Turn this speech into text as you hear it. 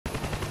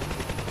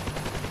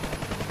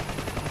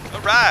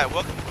right,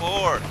 welcome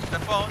aboard.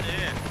 Step on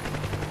in.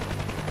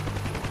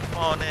 Come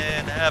on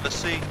in, have a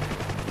seat,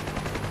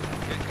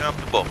 get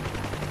comfortable.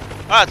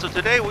 Alright, so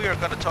today we are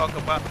going to talk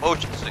about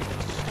motion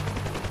sickness.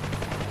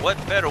 What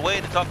better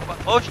way to talk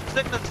about motion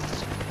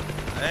sickness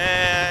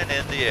than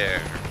in the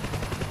air?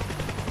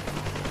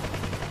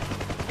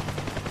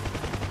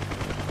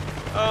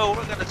 Oh,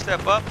 we're going to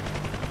step up,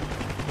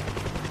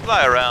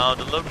 fly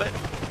around a little bit,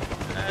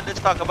 and let's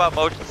talk about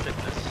motion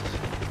sickness.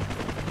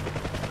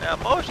 Now,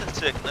 motion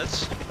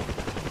sickness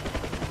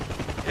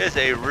is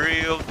a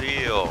real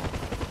deal.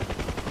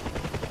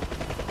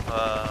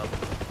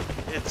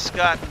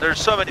 There's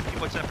so many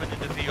people jumping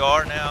into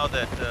VR now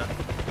that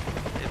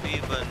they've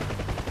even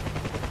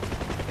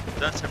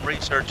done some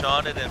research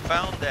on it and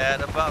found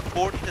that about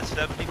 40 to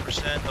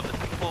 70% of the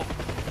people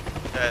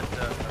that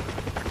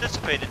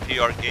participate in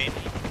VR gaming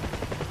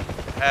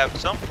have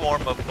some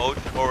form of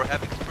motion or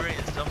have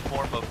experienced some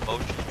form of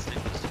motion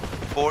sickness.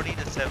 40 to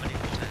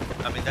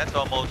 70%. I mean, that's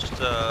almost,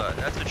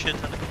 that's a shit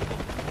ton of people.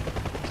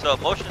 So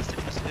motion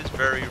sickness is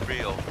very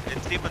real.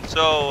 It's even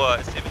so,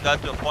 it's even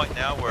got to a point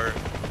now where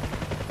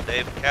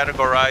they've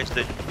categorized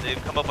it,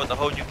 they've come up with a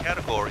whole new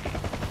category.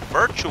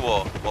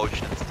 Virtual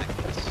motion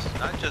sickness.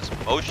 Not just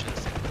motion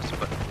sickness,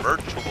 but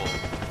virtual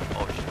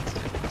motion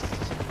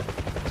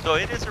sickness. So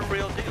it is a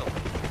real deal.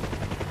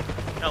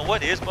 Now,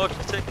 what is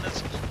motion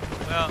sickness?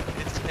 Well,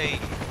 it's a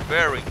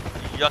very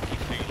yucky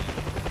feeling.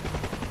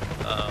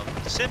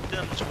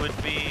 Symptoms would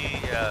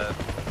be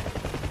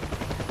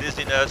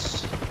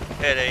dizziness,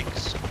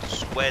 headaches,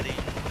 sweating,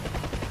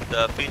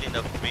 the feeling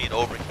of being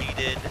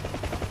overheated,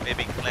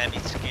 maybe clammy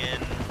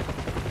skin,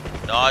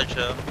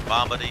 nausea,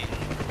 vomiting,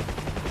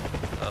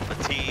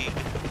 fatigue.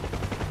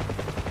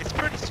 It's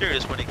pretty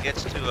serious when it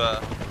gets to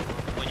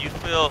when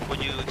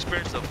you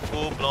experience a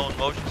full-blown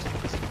motion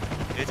sickness.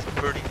 It's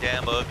pretty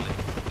damn ugly.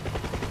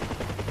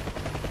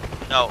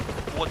 Now,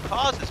 what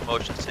causes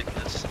motion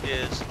sickness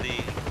is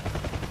the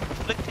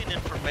conflicting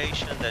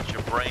information that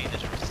your brain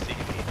is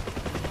receiving.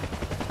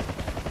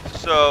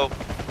 So,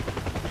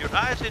 your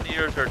eyes and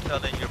ears are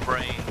telling your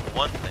brain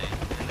one thing.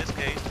 In this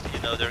case, you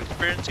know, they're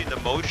experiencing the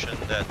motion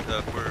that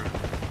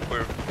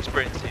we're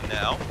experiencing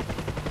now,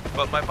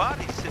 but my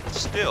body's sitting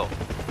still.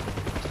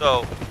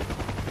 So,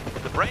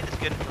 the brain is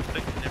getting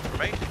conflicting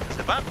information, because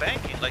if I'm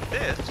banking like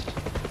this,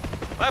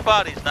 my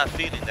body's not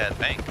feeling that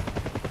bank.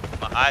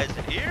 My eyes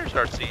and ears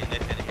are seeing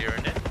it and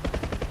hearing it,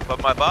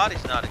 but my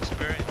body's not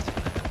experiencing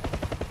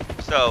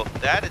that. So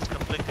that is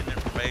conflicting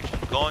information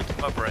going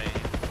to my brain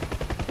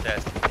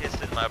that's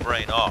pissing my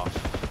brain off.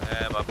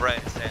 And my brain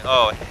is saying,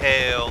 oh,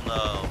 hell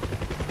no.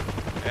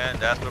 And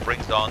that's what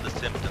brings on the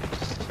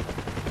symptoms.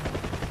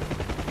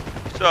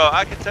 So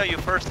I can tell you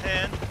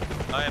firsthand,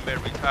 I am a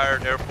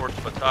retired Air Force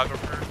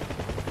photographer.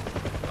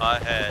 I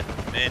had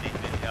many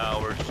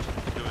hours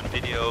doing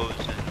videos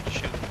and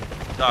shooting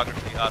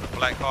photography out of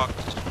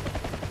Blackhawks,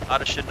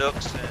 out of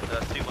Chinooks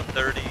and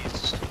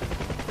C-130s.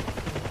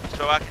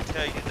 So I can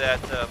tell you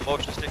that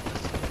motion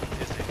sickness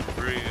is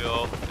a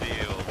real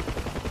deal.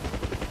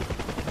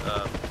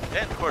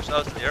 And of course I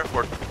was in the Air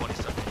Force for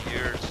 20-something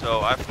years,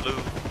 so I flew,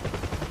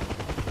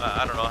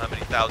 I don't know how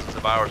many thousands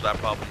of hours I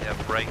probably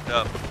have ranked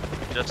up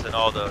just in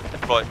all the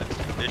deployments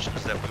and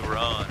missions that we were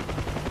on.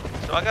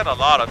 So I got a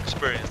lot of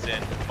experience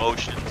in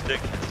motion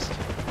sickness.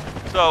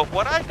 So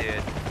what I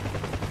did,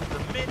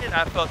 the minute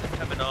I felt it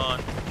coming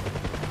on,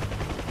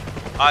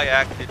 I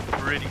acted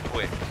pretty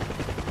quick.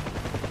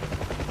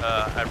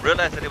 I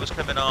realized that it was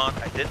coming on.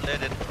 I didn't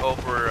let it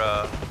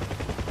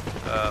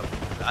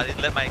I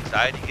didn't let my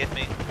anxiety get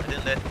me. I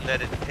didn't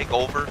let it take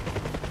over.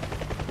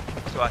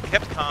 So I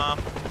kept calm,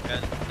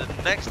 and the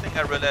next thing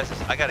I realized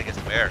is I gotta get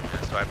some air.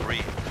 So I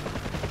breathed.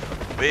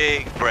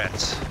 Big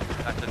breaths.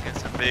 I took in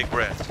some big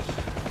breaths.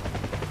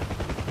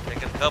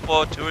 Taking a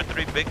couple, 2 or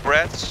 3 big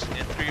breaths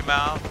in through your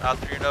mouth, out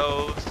through your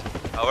nose,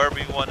 however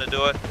you want to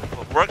do it.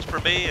 What works for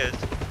me is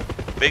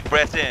big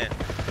breath in.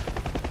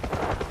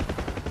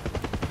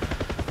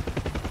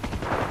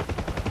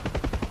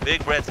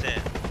 Big breaths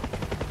in.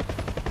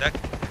 That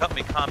helped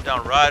me calm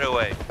down right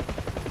away.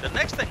 The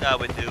next thing I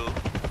would do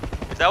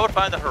is I would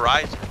find the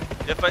horizon,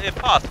 if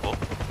possible.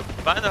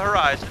 Find the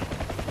horizon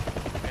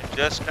and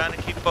just kind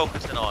of keep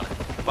focusing on it.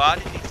 The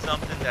body needs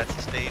something that's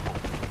stable.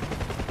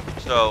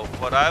 So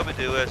what I would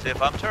do is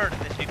if I'm turning,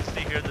 as you can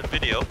see here in the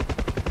video,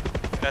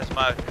 as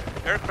my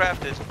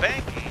aircraft is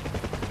banking,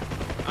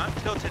 I'm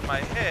tilting my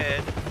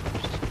head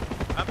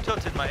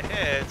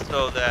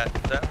so that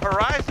the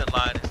horizon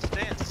line is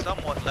staying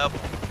somewhat level.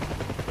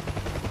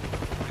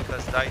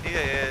 Because the idea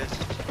is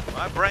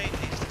my brain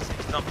needs to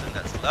see something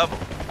that's level.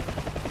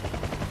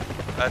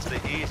 That's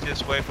the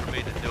easiest way for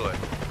me to do it.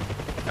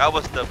 That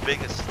was the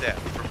biggest step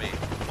for me.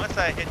 Once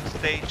I hit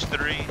stage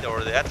 3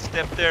 or that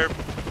step there,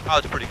 I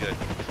was pretty good.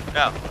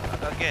 Now,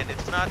 again,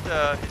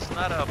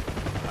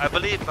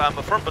 I'm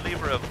a firm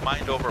believer of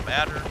mind over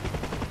matter.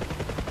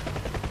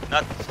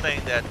 Not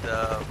saying that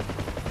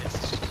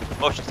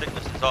motion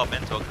sickness is all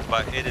mental,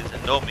 because it is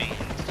in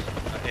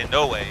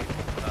no way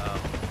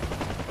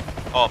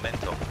all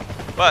mental.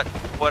 But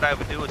what I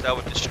would do is I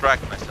would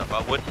distract myself.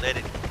 I wouldn't let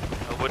it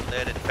wouldn't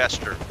let it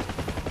fester.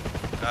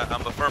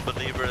 I'm a firm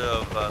believer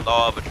of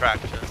law of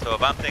attraction. So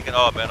if I'm thinking,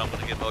 oh man, I'm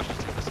going to get motion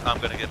sickness, I'm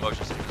going to get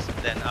motion sickness,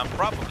 then I'm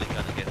probably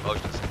going to get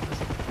motion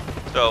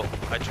sickness. So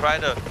I try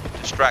to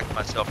distract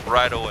myself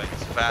right away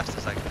as fast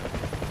as I can.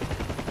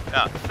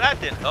 Now, if that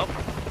didn't help,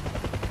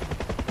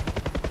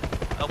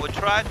 I would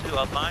try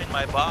to align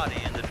my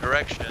body in the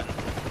direction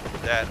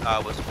that I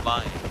was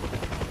flying.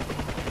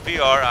 In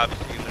VR,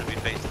 obviously, you're going to be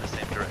facing the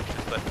same direction.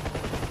 But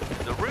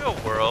in the real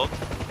world,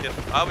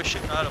 if I was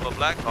shooting out of a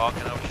Black Hawk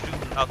and I was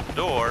shooting out the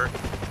door,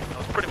 I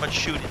was pretty much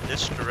shooting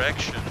this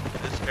direction,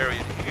 this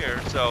area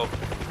here. So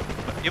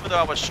even though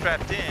I was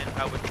strapped in,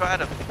 I would try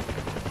to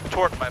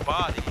torque my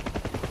body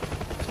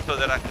so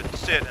that I could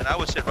sit, and I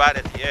would sit right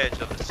at the edge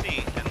of the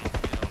seat, and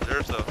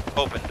there's an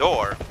open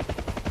door.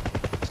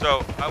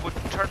 So I would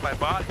turn my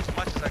body as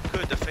much as I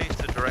could to face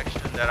the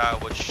direction that I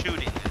was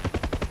shooting in.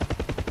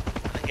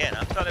 And again,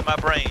 I'm telling my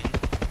brain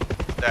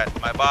that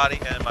my body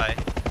and my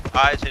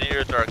eyes and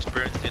ears are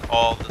experiencing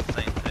all the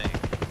same thing.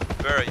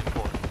 Very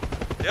important.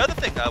 The other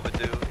thing I would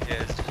do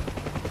is,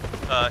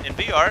 in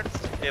VR,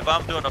 if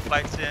I'm doing a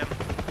flight sim,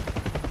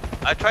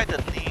 I try to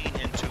lean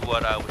into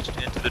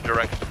into the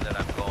direction that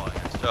I'm going.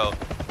 And so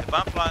if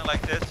I'm flying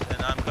like this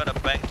and I'm going to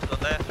bank to the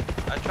left,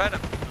 I try to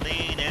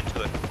lean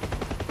into it.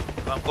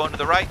 If I'm going to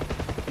the right,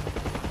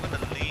 I'm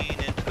going to lean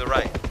into the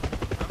right.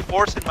 I'm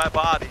forcing my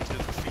body to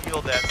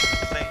feel that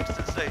same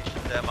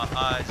sensation that my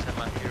eyes and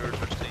my ears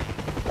are seeing.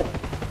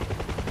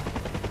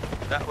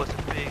 That was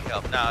a big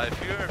help. Now,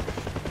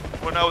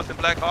 when I was in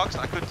Black Hawks,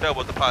 I couldn't tell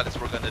what the pilots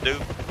were going to do,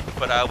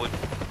 but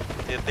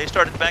if they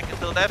started banking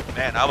to the left,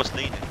 man, I was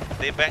leaning. If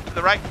they banked to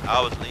the right,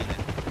 I was leaning.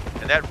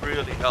 And that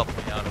really helped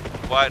me out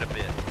quite a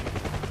bit.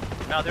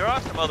 Now, there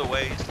are some other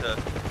ways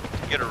to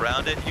get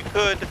around it. You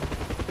could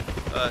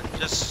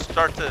just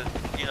start to,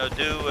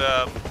 do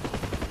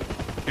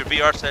your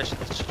VR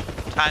sessions,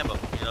 time them.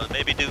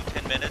 Maybe do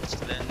 10 minutes,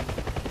 then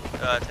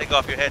take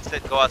off your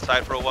headset, go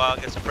outside for a while,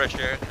 get some fresh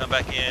air, come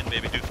back in,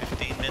 maybe do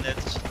 15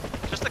 minutes,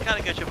 just to kind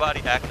of get your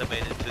body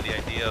acclimated to the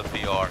idea of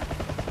VR.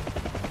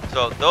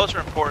 So those are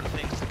important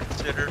things to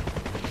consider.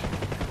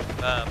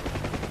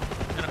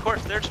 And of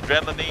course, there's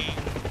Dramamine,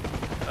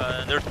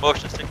 there's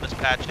motion sickness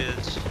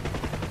patches.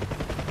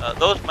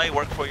 Those may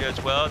work for you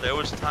as well. There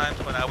was times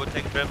when I would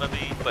take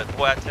Dramamine, but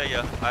boy, I tell you,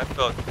 I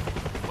felt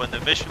when the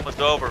mission was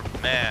over,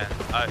 man,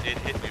 it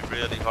hit me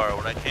really hard.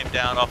 When I came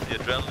down off the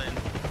adrenaline,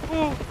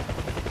 whoo,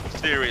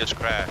 serious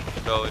crash.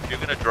 So if you're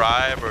going to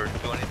drive or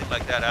do anything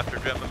like that after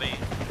Dramamine,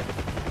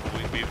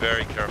 be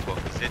very careful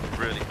because it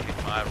really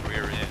kicked my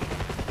rear end.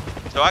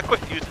 So I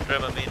quit using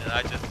Dramamine and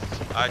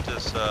I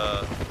just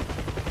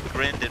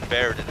grinned and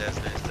bared it, as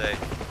they say.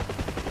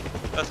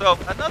 So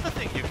another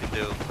thing you can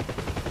do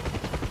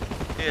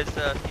is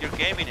your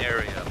gaming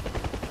area.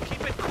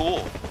 Keep it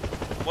cool.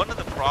 One of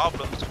the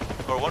problems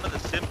or one of the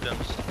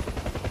symptoms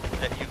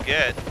that you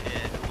get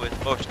with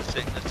motion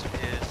sickness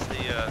is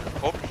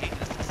the overheating,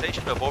 the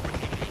sensation of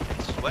overheating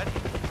and sweating.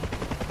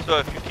 So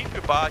if you keep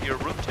your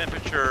room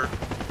temperature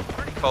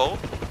pretty cold,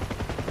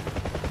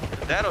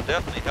 that'll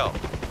definitely help.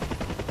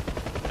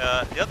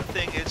 The other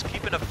thing is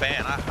keeping a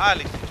fan. I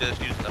highly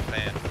suggest using a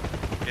fan.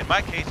 In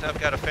my case, I've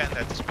got a fan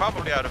that's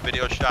probably out of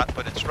video shot,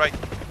 but it's right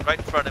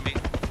in front of me,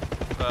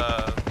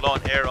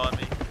 blowing air on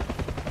me.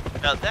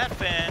 Now that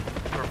fan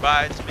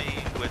provides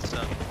me with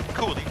some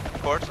cooling,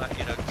 of course,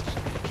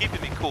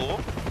 keeping me cool.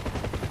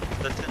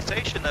 The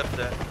sensation of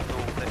the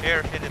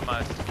air hitting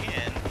my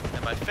skin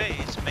and my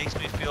face makes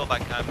me feel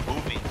like I'm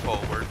moving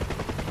forward,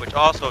 which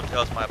also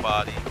tells my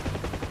body,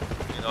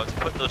 to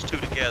put those two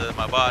together,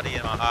 my body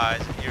and my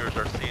eyes and ears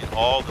are seeing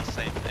all the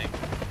same thing.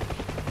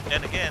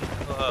 And again,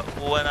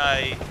 when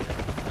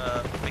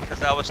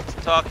because I was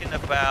talking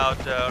about,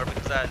 or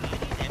because I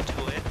leaned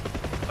into it,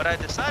 what I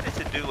decided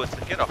to do was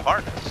to get a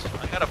harness.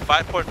 I got a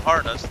 5-point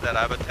harness that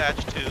I've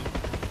attached to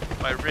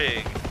my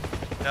rig.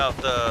 Now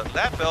the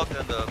lap belt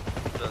and the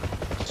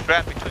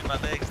strap between my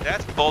legs,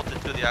 that's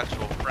bolted to the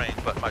actual frame,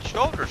 but my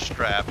shoulder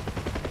strap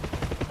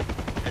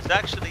is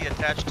actually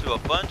attached to a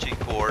bungee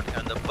cord,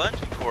 and the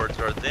bungee cords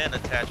are then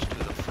attached to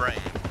the frame.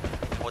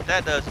 And what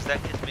that does is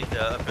that gives me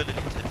the ability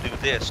to do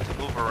this, to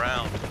move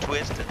around, to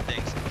twist and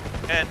things.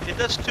 And it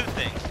does two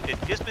things. It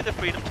gives me the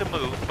freedom to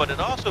move, but it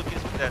also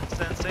gives me that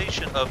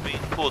sensation of being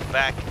pulled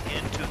back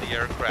into the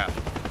aircraft.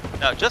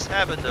 Now, just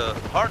having the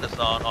harness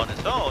on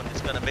its own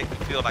is going to make me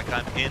feel like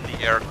I'm in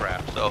the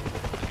aircraft. So,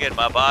 again,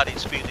 my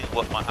body's feeling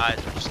what my eyes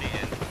are seeing.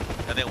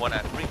 And then when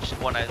I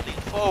lean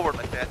forward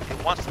like that,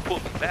 it wants to pull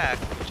me back,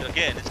 which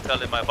again is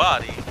telling my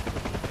body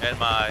and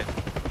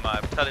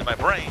telling my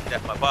brain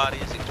that my body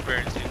is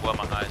experiencing what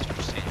my eyes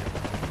are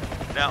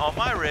seeing. Now, on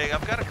my rig,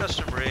 I've got a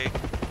custom rig.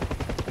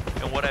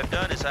 And what I've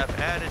done is I've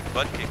added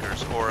butt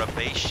kickers or a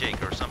base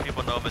shaker. Some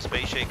people know them as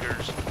base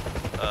shakers.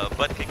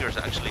 Butt kicker is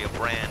actually a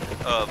brand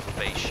of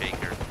base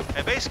shaker.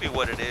 And basically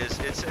what it is,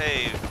 it's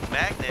a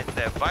magnet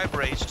that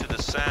vibrates to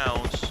the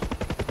sounds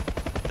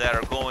that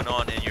are going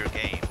on in your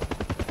game.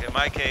 In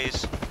my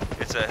case,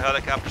 it's a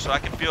helicopter, so I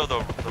can feel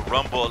the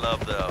rumble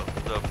of the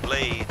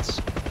blades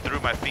through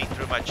my feet,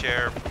 through my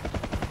chair.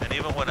 And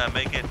even when I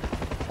make it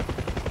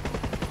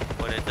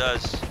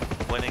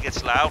when it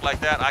gets loud like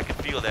that, I can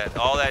feel that.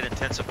 All that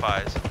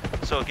intensifies.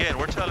 So again,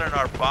 we're telling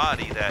our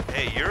body that,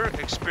 hey, you're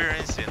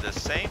experiencing the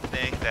same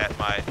thing that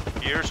my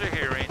ears are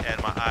hearing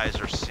and my eyes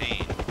are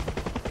seeing.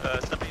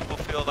 Some people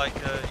feel like,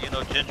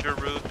 ginger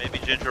root, maybe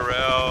ginger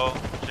ale,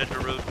 ginger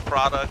root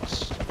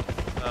products,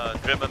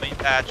 Dramamine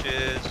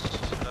patches,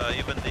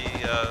 even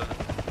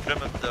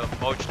the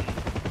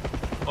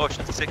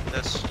motion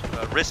sickness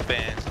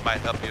wristbands might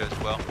help you as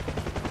well.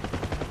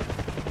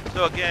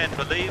 So again,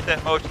 believe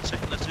that motion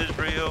sickness is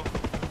real.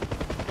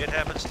 It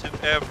happens to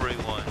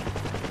everyone.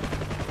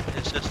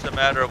 It's just a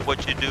matter of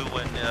what you do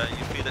when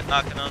you feel it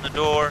knocking on the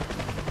door.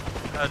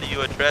 How do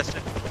you address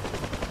it?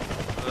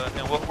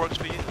 And what works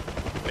for you?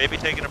 Maybe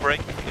taking a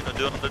break,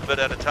 doing a little bit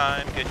at a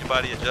time, get your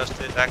body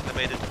adjusted,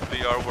 acclimated to the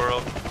VR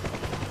world.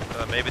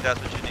 Maybe that's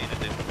what you need to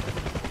do.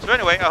 So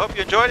anyway, I hope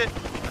you enjoyed it.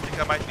 I think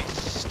I might be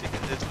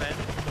sticking this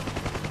landing.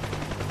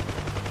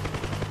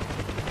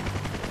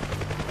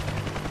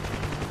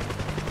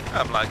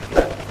 I'm liking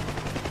that.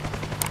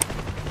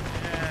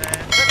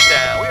 And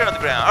touchdown. We're on the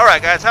ground. All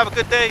right, guys. Have a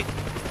good day.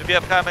 If you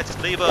have comments,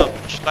 leave a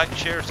like,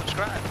 share,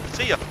 subscribe.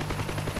 See ya.